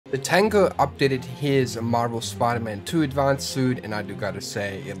The Tango updated his Marvel Spider-Man 2 Advanced suit, and I do gotta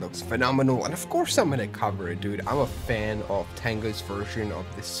say, it looks phenomenal, and of course I'm gonna cover it, dude. I'm a fan of Tango's version of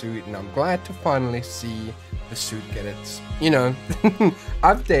this suit, and I'm glad to finally see the suit get its,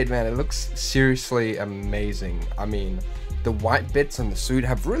 update, man. It looks seriously amazing. I mean, the white bits on the suit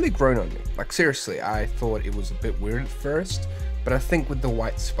have really grown on me. Like, seriously, I thought it was a bit weird at first, but I think with the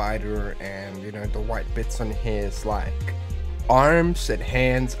white spider and, the white bits on his, arms and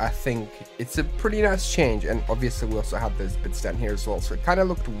hands, I think it's a pretty nice change. And obviously we also have those bits down here as well, so it kind of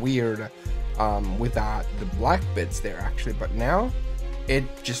looked weird without the black bits there actually, but now it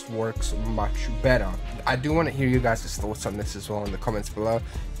just works much better. I do want to hear you guys' thoughts on this as well in the comments below.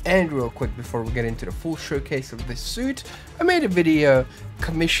 And real quick, before we get into the full showcase of this suit, I made a video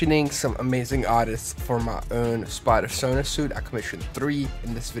commissioning some amazing artists for my own Spider-Sona suit. I commissioned 3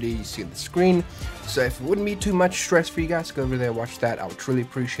 in this video you see on the screen. So if it wouldn't be too much stress for you guys, go over there, watch that. I would truly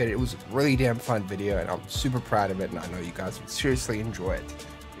appreciate it. It was a really damn fun video, and I'm super proud of it, and I know you guys would seriously enjoy it.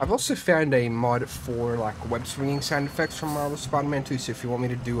 I've also found a mod for web swinging sound effects from Marvel Spider-Man 2, so if you want me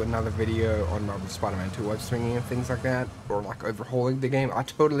to do another video on Marvel Spider-Man 2 web swinging and things like that, or overhauling the game, I'd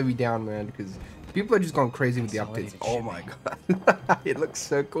totally be down, man, because people are just going crazy with the updates. Oh my god, it looks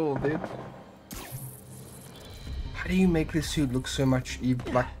so cool, dude. How do you make this suit look so much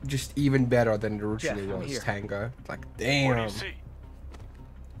just even better than it originally was, Tango? Damn. What do you see?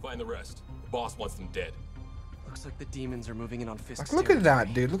 Find the rest. The boss wants them dead. Looks like the demons are moving in on Fisk's look at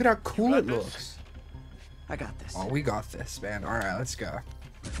that, dude. Look at how cool it looks. I got this. Oh, we got this, man. All right, let's go.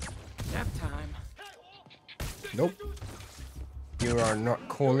 Nap time. Nope. You are not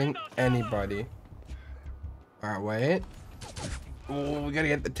calling anybody. All right, wait. Oh, we gotta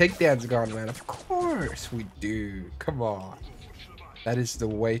get the takedowns going, man. Of course we do. Come on. That is the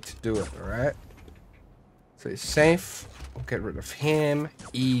way to do it, all right? So he's safe. We'll get rid of him.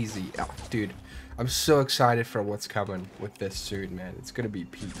 Easy. Oh, dude. I'm so excited for what's coming with this suit, man. It's gonna be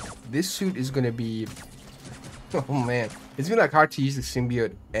peak. This suit is gonna be... Oh, man. It's gonna be hard to use the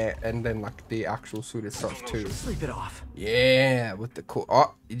symbiote and then the actual suit itself, too. Sleep it off. Yeah, with the cool...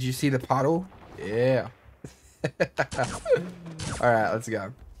 Oh, did you see the puddle? Yeah. Alright, let's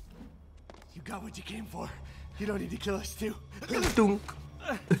go. You got what you came for. You don't need to kill us, too. Dunk.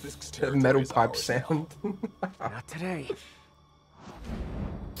 The metal pipe sound. Not today.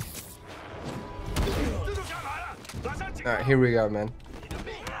 Alright, here we go, man.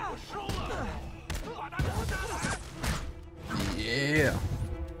 Yeah.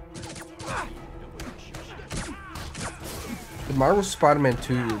 The Marvel Spider-Man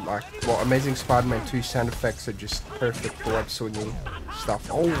 2, Amazing Spider-Man 2 sound effects are just perfect for web swinging stuff.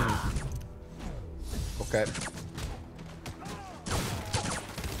 Oh. Okay.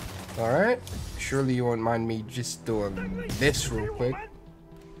 Alright. Surely you won't mind me just doing this real quick.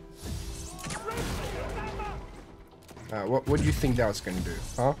 What do you think that was gonna do,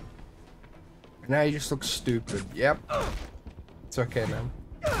 huh? Now you just look stupid. Yep. It's okay, man.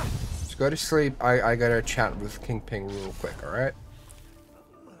 Just go to sleep. I gotta chat with Kingpin real quick, alright?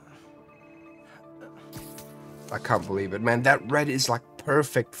 I can't believe it, man. That red is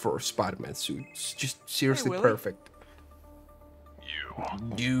perfect for a Spider-Man suit. It's just seriously perfect.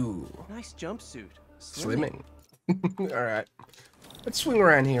 You. Nice jumpsuit. Slimming. Alright. Let's swing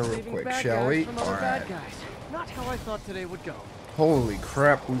around here real quick, shall we? Alright. Not how I thought today would go. Holy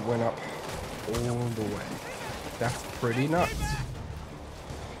crap, we went up all the way. That's pretty nuts.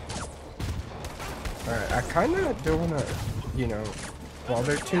 Alright, I kinda don't wanna,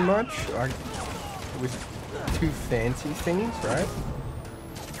 bother too much, with too fancy things, right?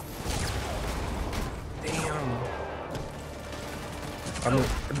 Damn.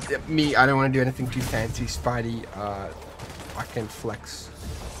 I don't wanna do anything too fancy, Spidey. I can flex.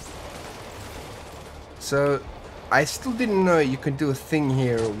 So, I still didn't know you could do a thing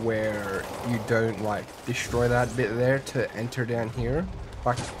here where you don't destroy that bit there to enter down here.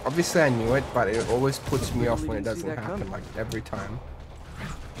 Obviously I knew it, but it always puts me off when it doesn't happen, every time.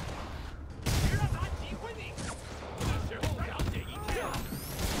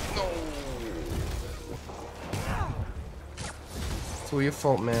 No. It's all your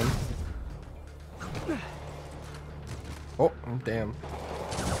fault, man. Oh, damn.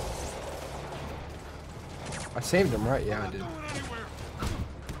 I saved him, right? Yeah, I did.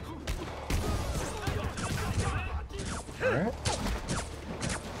 Alright.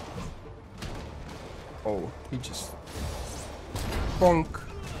 Oh, he just... Bonk.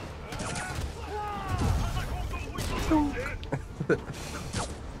 Bonk.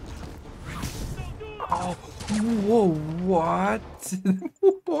 Oh, whoa, what?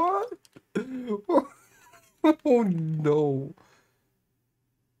 What? Oh no.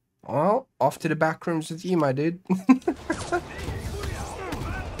 Well, off to the back rooms with you, my dude.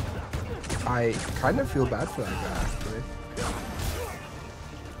 I kind of feel bad for that guy, actually.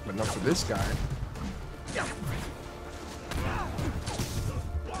 But not for this guy.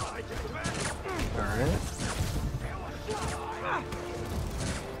 Alright.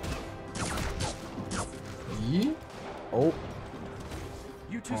 Yeah. Oh.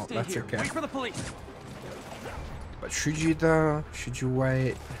 You two stay that's here. okay. Wait for the police. But should you though? Should you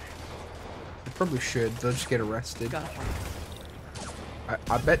wait? You probably should. They'll just get arrested. Gotta find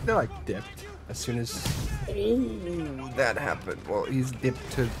I bet they're like dipped as soon as that happened. Well, he's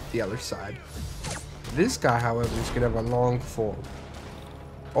dipped to the other side. This guy, however, is gonna have a long fall.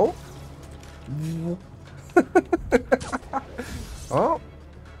 Oh. Oh.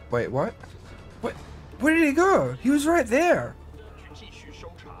 Wait, what? What? Where did he go? He was right there.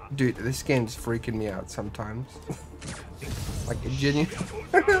 Dude, this game's freaking me out sometimes. Like, genuine.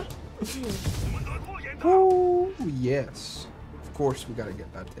 Oh, yes. Of course, we gotta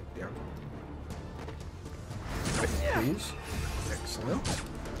get that takedown. Wait, please. Excellent.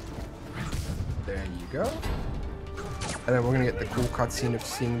 There you go. And then we're gonna get the cool cutscene of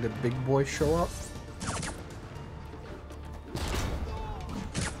seeing the big boy show up.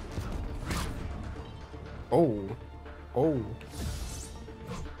 Oh. Oh.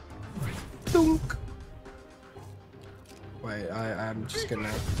 Dunk. Wait, I'm just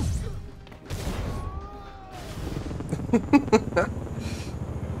gonna...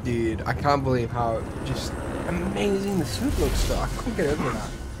 Dude, I can't believe how just amazing the suit looks though. I couldn't get over that.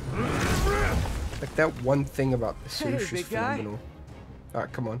 Like that one thing about the suit is just phenomenal.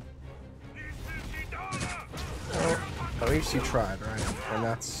 Alright, come on. Well, at least you tried, right? And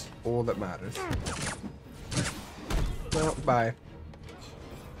that's all that matters. Well, bye.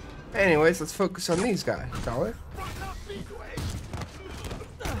 Anyways, let's focus on these guys, shall we?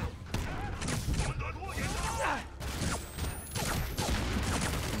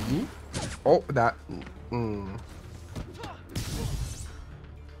 Oh, that. Can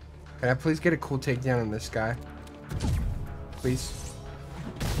I please get a cool takedown on this guy? Please.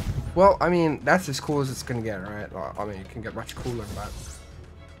 Well, I mean, that's as cool as it's gonna get, right? Well, I mean, it can get much cooler than that.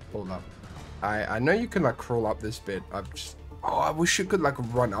 Hold up. I know you can like crawl up this bit. Oh, I wish you could like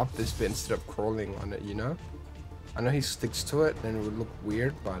run up this bit instead of crawling on it, you know? I know he sticks to it and it would look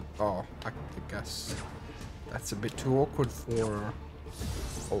weird, but oh, I guess that's a bit too awkward for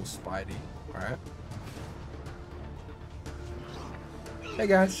old Spidey. Alright. Hey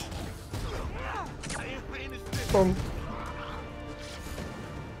guys. Boom.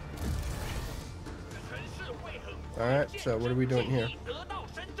 Alright, so what are we doing here?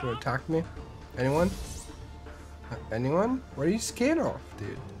 To attack me? Anyone? Anyone? What are you scared of,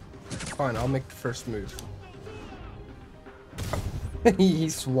 dude? Fine, I'll make the first move. He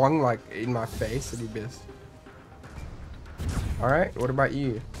swung like in my face and he missed. Alright, what about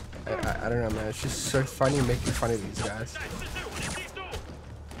you? I don't know, man. It's just so funny making fun of these guys.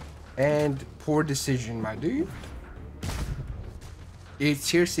 And poor decision, my dude. It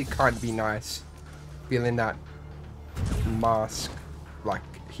seriously can't be nice feeling that mask like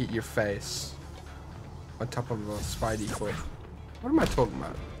hit your face on top of a Spidey foot. What am I talking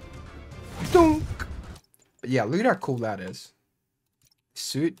about? Dunk! But yeah, look at how cool that is.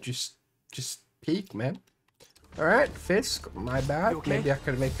 Suit just peak, man. Alright, Fisk, my bad. Okay? Maybe I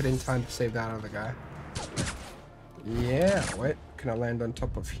could make it in time to save that other guy. Yeah, wait, can I land on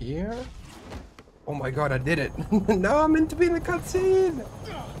top of here? Oh my god, I did it. No, I'm meant to be in the cutscene.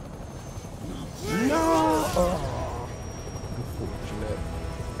 No! Oh, unfortunate.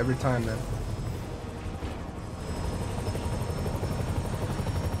 Every time, man.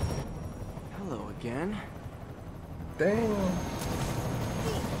 Hello again. Damn.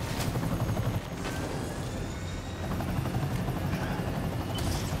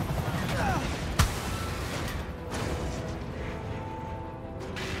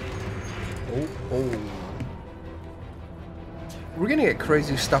 Oh. We're gonna get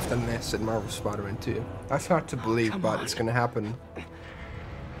crazy stuff than this in Marvel Spider-Man 2. That's hard to believe, but it's gonna happen.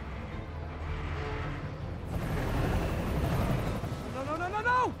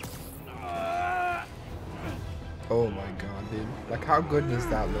 No! Oh my god, dude. Like, how good does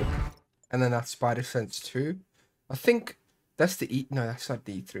that look? And then that Spider-Sense 2. I think that's the E... No, that's not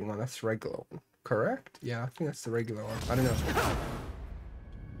the E3 one. That's the regular one. Correct? Yeah, I think that's the regular one. I don't know.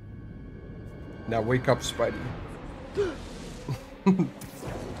 Now wake up, Spidey.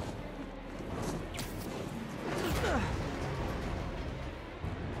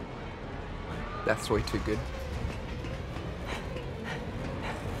 That's way too good.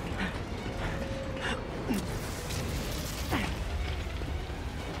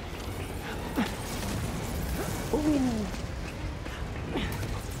 Ooh.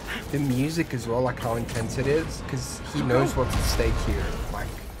 The music as well, like how intense it is, because he knows what's at stake here. Like,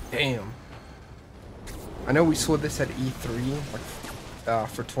 damn. I know we saw this at E3, like,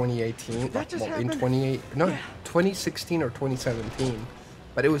 for 2018, like, well, in 2016 or 2017.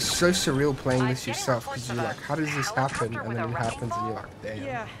 But it was so surreal playing this yourself, because you're like, how does this happen? And then it happens, and you're like, damn.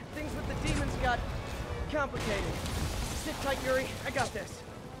 Yeah, things with the demons got complicated. Sit tight, Yuri. I got this.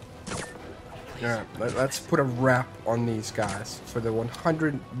 Alright, let's put a wrap on these guys for the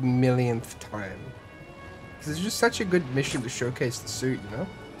 100 millionth time. Because it's just such a good mission to showcase the suit, you know?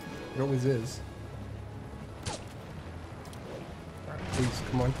 It always is. Alright, please,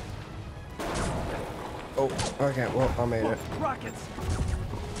 come on. Oh, okay, well, I made it. Rockets.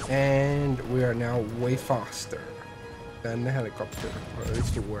 And we are now way faster than the helicopter. Or at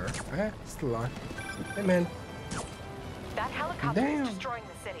least we were. Still alive. Hey, man. That helicopter is destroying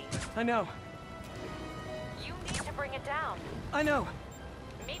the city. I know. You need to bring it down. I know.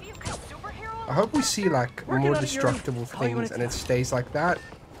 Maybe you can superhero. I hope we see like Working more on it, Yuri. destructible Call you when things it's and it done. stays like that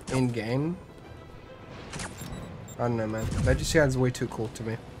in game. I don't know, man. That just sounds way too cool to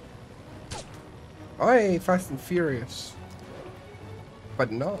me. Oh, hey, Fast and Furious.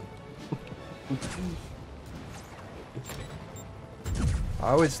 But not. I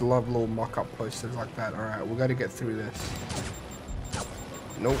always love little mock-up posters like that. Alright, we gotta get through this.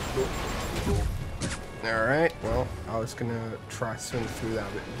 Nope, nope. Alright, well, I was gonna try swing through that,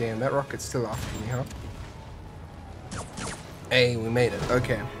 but damn, that rocket's still after me, huh? Hey, we made it.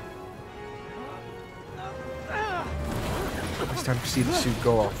 Okay. It's time to see the suit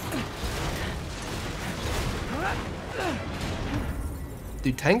go off.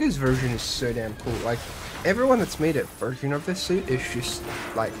 Dude, Tango's version is so damn cool. Like, everyone that's made a version of this suit is just,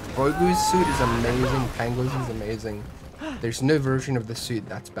 like, Bogu's suit is amazing, Tango's is amazing. There's no version of the suit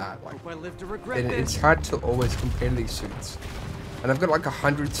that's bad. Like, Hope I live to regret this. it's hard to always compare these suits. And I've got like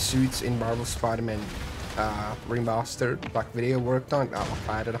 100 suits in Marvel Spider-Man remastered, like video worked on. I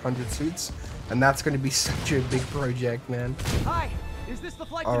added 100 suits, and that's going to be such a big project, man. Hi, is this the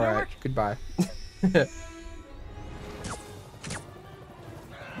flight to Alright, Newark? goodbye.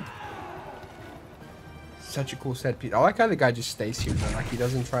 Such a cool set piece. I like how the guy just stays here, though. Like, he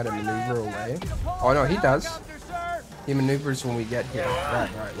doesn't try to maneuver away. Oh no, he does. He maneuvers when we get here. Right,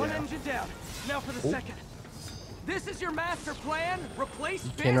 One yeah. engine down. Now for the second. This is your master plan? Replace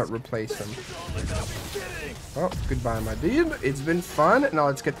You Fisk? cannot replace him. Oh, goodbye, my dude. It's been fun. Now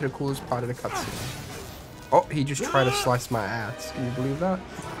let's get to the coolest part of the cutscene. Oh, he just tried to slice my ass. Can you believe that?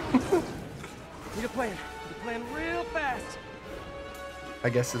 Need a plan. Need a plan real fast. I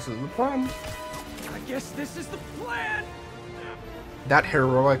guess this is the plan. I guess this is the plan. That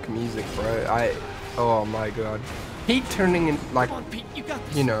heroic music, bro. Oh my god. He turning in, like, Come on, Pete, you got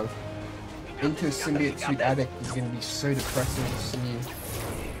this. you know, into a symbiote suit addict is gonna be so depressing to see.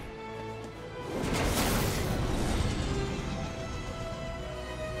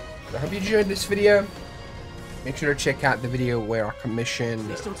 I hope you enjoyed this video. Make sure to check out the video where I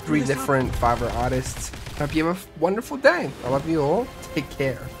commissioned 3 different Fiverr artists. Hope you have a wonderful day. I love you all. Take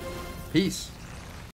care. Peace.